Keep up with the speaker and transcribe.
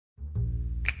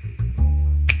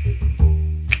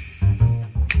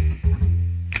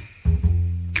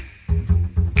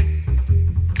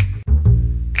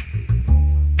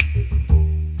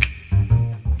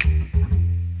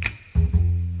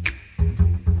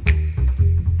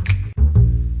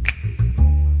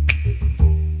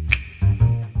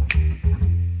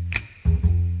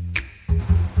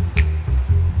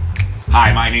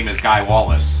Hi, my name is Guy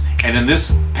Wallace, and in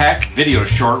this PACT video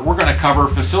short, we're going to cover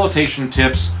facilitation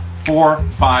tips 4,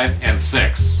 5, and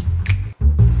 6.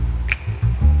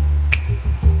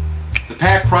 The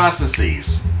PACT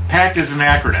processes. PACT is an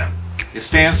acronym. It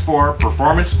stands for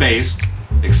Performance-Based,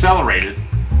 Accelerated,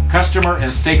 Customer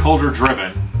and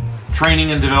Stakeholder-Driven Training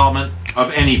and Development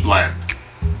of any blend.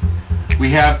 We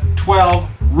have 12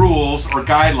 rules or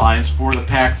guidelines for the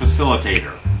PACT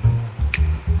facilitator.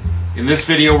 In this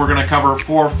video, we're going to cover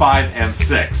 4, 5, and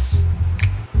 6.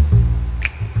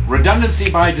 Redundancy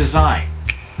by design.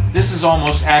 This is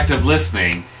almost active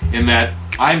listening in that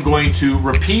I'm going to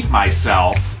repeat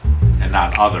myself and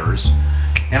not others,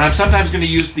 and I'm sometimes going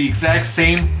to use the exact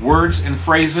same words and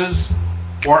phrases,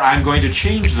 or I'm going to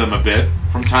change them a bit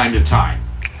from time to time.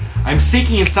 I'm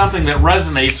seeking something that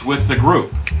resonates with the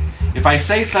group. If I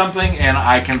say something and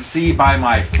I can see by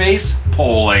my face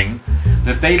polling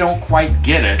that they don't quite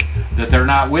get it, that they're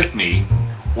not with me,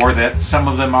 or that some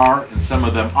of them are and some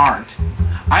of them aren't,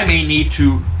 I may need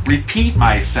to repeat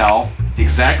myself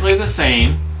exactly the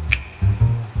same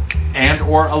and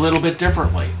or a little bit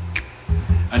differently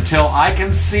until I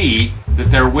can see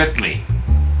that they're with me.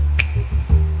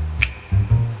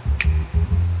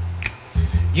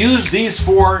 Use these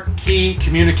 4 key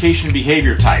communication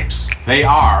behavior types. They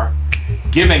are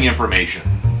giving information,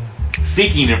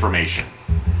 seeking information,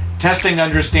 testing,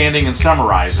 understanding, and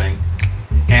summarizing,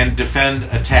 and defend,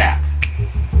 attack.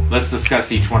 Let's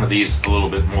discuss each one of these a little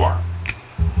bit more.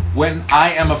 When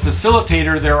I am a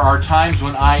facilitator, there are times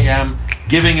when I am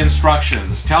giving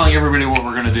instructions, telling everybody what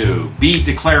we're going to do. Be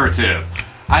declarative.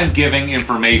 I'm giving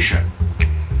information.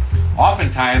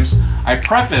 Oftentimes, I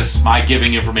preface my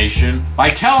giving information by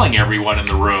telling everyone in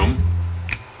the room,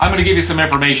 I'm going to give you some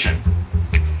information.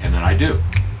 And then I do.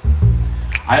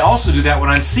 I also do that when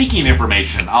I'm seeking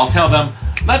information. I'll tell them,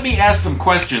 let me ask some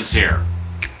questions here.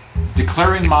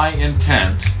 Declaring my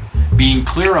intent, being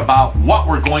clear about what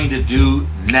we're going to do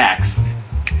next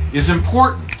is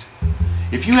important.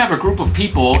 If you have a group of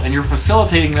people and you're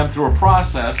facilitating them through a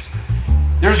process,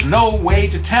 there's no way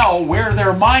to tell where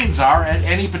their minds are at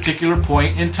any particular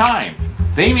point in time.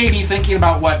 They may be thinking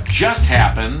about what just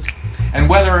happened and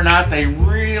whether or not they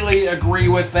really agree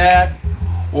with that,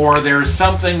 or there's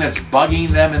something that's bugging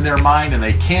them in their mind and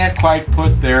they can't quite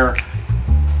put their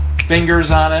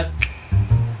fingers on it.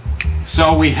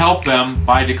 So we help them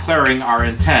by declaring our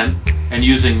intent and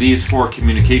using these 4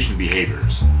 communication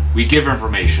behaviors. We give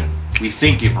information, we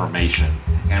seek information,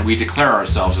 and we declare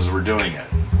ourselves as we're doing it.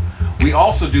 We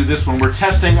also do this when we're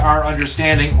testing our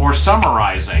understanding or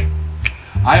summarizing.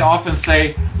 I often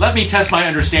say, let me test my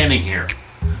understanding here.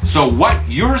 So what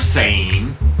you're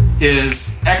saying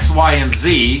is X, Y, and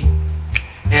Z,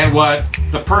 and what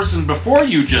the person before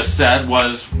you just said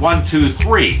was 1, 2,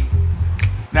 3.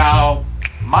 Now,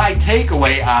 my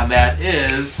takeaway on that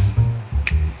is,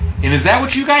 and is that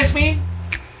what you guys mean?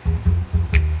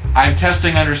 I'm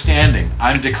testing understanding.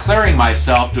 I'm declaring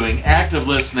myself, doing active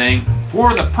listening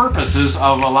for the purposes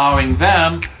of allowing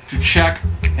them to check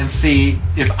and see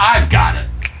if I've got it.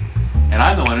 And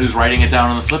I'm the one who's writing it down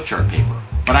on the flip chart paper.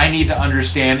 But I need to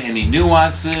understand any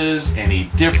nuances, any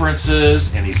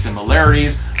differences, any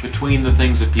similarities between the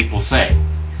things that people say.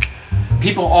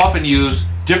 People often use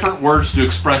different words to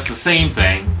express the same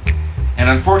thing, and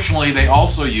unfortunately they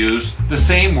also use the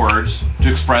same words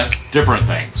to express different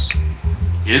things.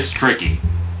 It's tricky.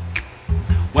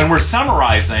 When we're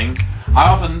summarizing, I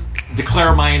often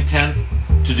declare my intent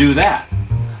to do that.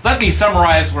 Let me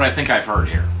summarize what I think I've heard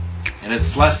here. And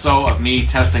it's less so of me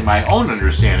testing my own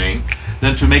understanding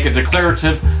than to make a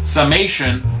declarative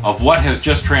summation of what has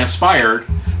just transpired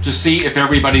to see if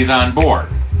everybody's on board.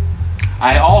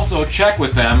 I also check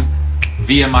with them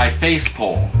via my face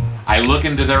poll. I look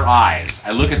into their eyes.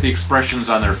 I look at the expressions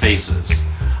on their faces.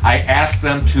 I ask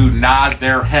them to nod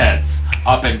their heads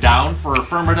up and down for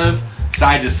affirmative,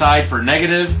 side to side for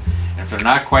negative, and if they're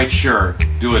not quite sure,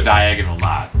 do a diagonal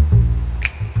nod.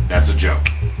 That's a joke.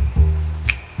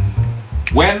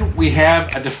 When we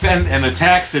have a defend and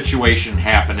attack situation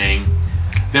happening,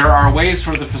 there are ways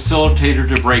for the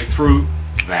facilitator to break through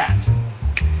that.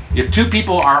 If 2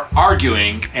 people are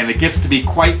arguing and it gets to be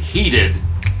quite heated,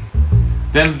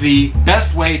 then the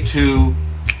best way to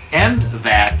end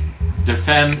that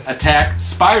defend-attack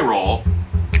spiral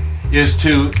is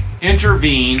to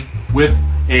intervene with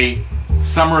a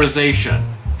summarization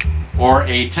or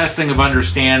a testing of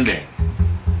understanding.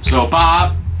 So,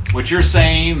 Bob, what you're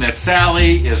saying that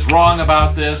Sally is wrong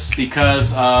about this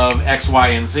because of X, Y,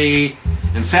 and Z,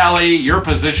 and Sally, your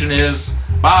position is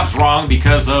Bob's wrong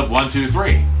because of 1, 2,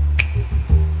 3.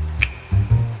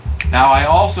 Now, I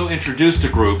also introduced to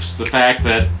groups the fact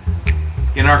that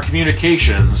in our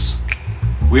communications,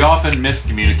 we often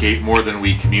miscommunicate more than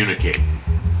we communicate.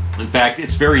 In fact,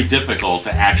 it's very difficult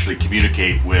to actually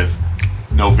communicate with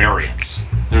no variance.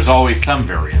 There's always some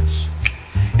variance.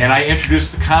 And I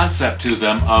introduced the concept to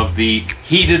them of the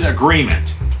heated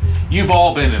agreement. You've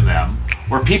all been in them,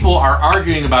 where people are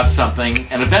arguing about something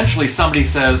and eventually somebody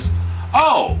says,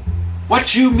 "Oh,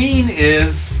 what you mean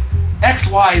is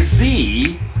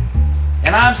XYZ,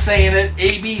 and I'm saying it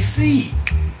ABC.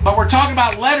 But we're talking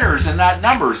about letters and not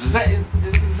numbers. Is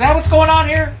that what's going on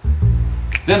here?"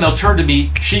 Then they'll turn to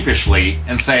me sheepishly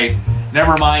and say,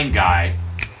 "Never mind, guy."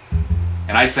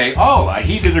 And I say, "Oh, a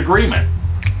heated agreement.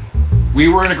 We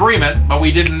were in agreement, but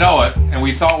we didn't know it, and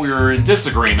we thought we were in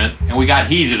disagreement, and we got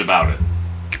heated about it."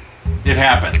 It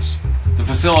happens. The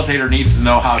facilitator needs to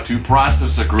know how to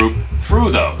process a group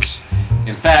through those.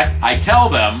 In fact, I tell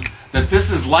them that this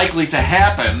is likely to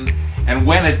happen, and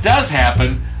when it does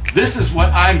happen, this is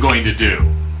what I'm going to do.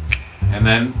 And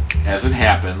then, as it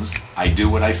happens, I do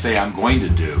what I say I'm going to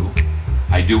do.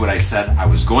 I do what I said I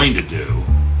was going to do.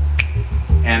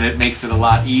 And it makes it a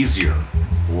lot easier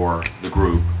for the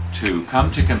group to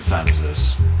come to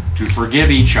consensus, to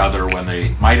forgive each other when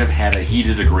they might have had a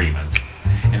heated agreement,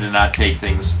 and to not take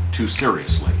things too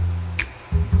seriously.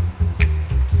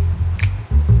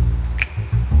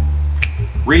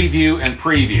 Review and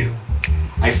preview.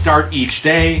 I start each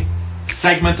day,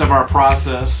 segment of our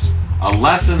process, a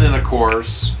lesson in a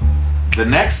course, the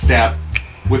next step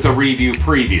with a review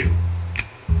preview.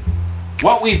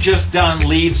 What we've just done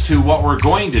leads to what we're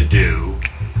going to do,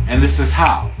 and this is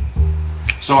how.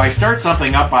 So I start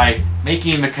something up by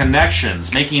making the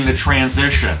connections, making the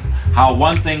transition, how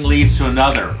one thing leads to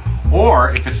another,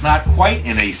 or if it's not quite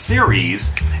in a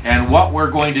series, and what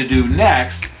we're going to do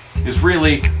next is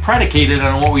really predicated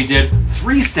on what we did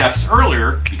 3 steps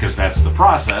earlier, because that's the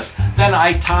process, then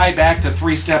I tie back to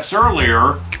 3 steps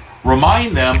earlier,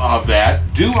 remind them of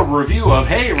that, do a review of,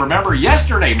 hey, remember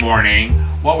yesterday morning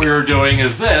what we were doing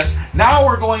is this, now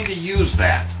we're going to use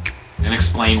that, and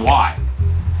explain why,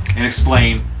 and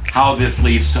explain how this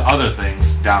leads to other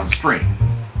things downstream.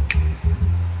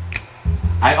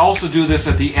 I also do this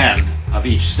at the end of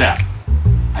each step.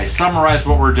 I summarize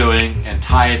what we're doing and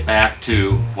tie it back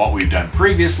to what we've done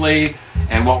previously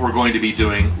and what we're going to be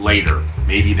doing later.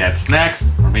 Maybe that's next,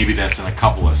 or maybe that's in a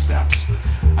couple of steps.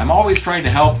 I'm always trying to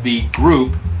help the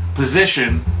group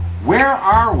position where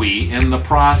are we in the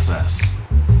process.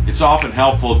 It's often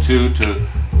helpful too to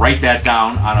write that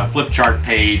down on a flip chart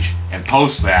page and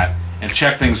post that and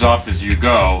check things off as you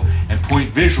go and point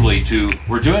visually to,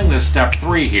 we're doing this step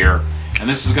 3 here, and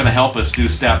this is going to help us do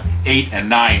step 8 and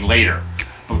 9 later.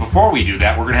 But before we do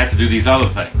that, we're going to have to do these other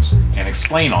things and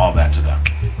explain all of that to them.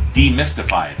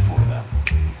 Demystify it for them.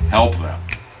 Help them.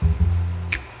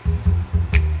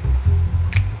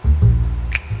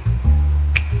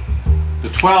 The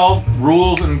 12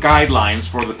 rules and guidelines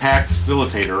for the PACT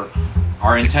facilitator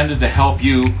are intended to help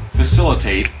you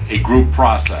facilitate a group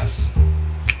process.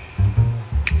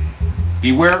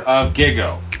 Beware of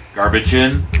GIGO, garbage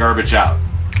in, garbage out.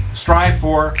 Strive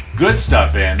for good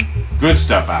stuff in, good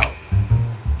stuff out.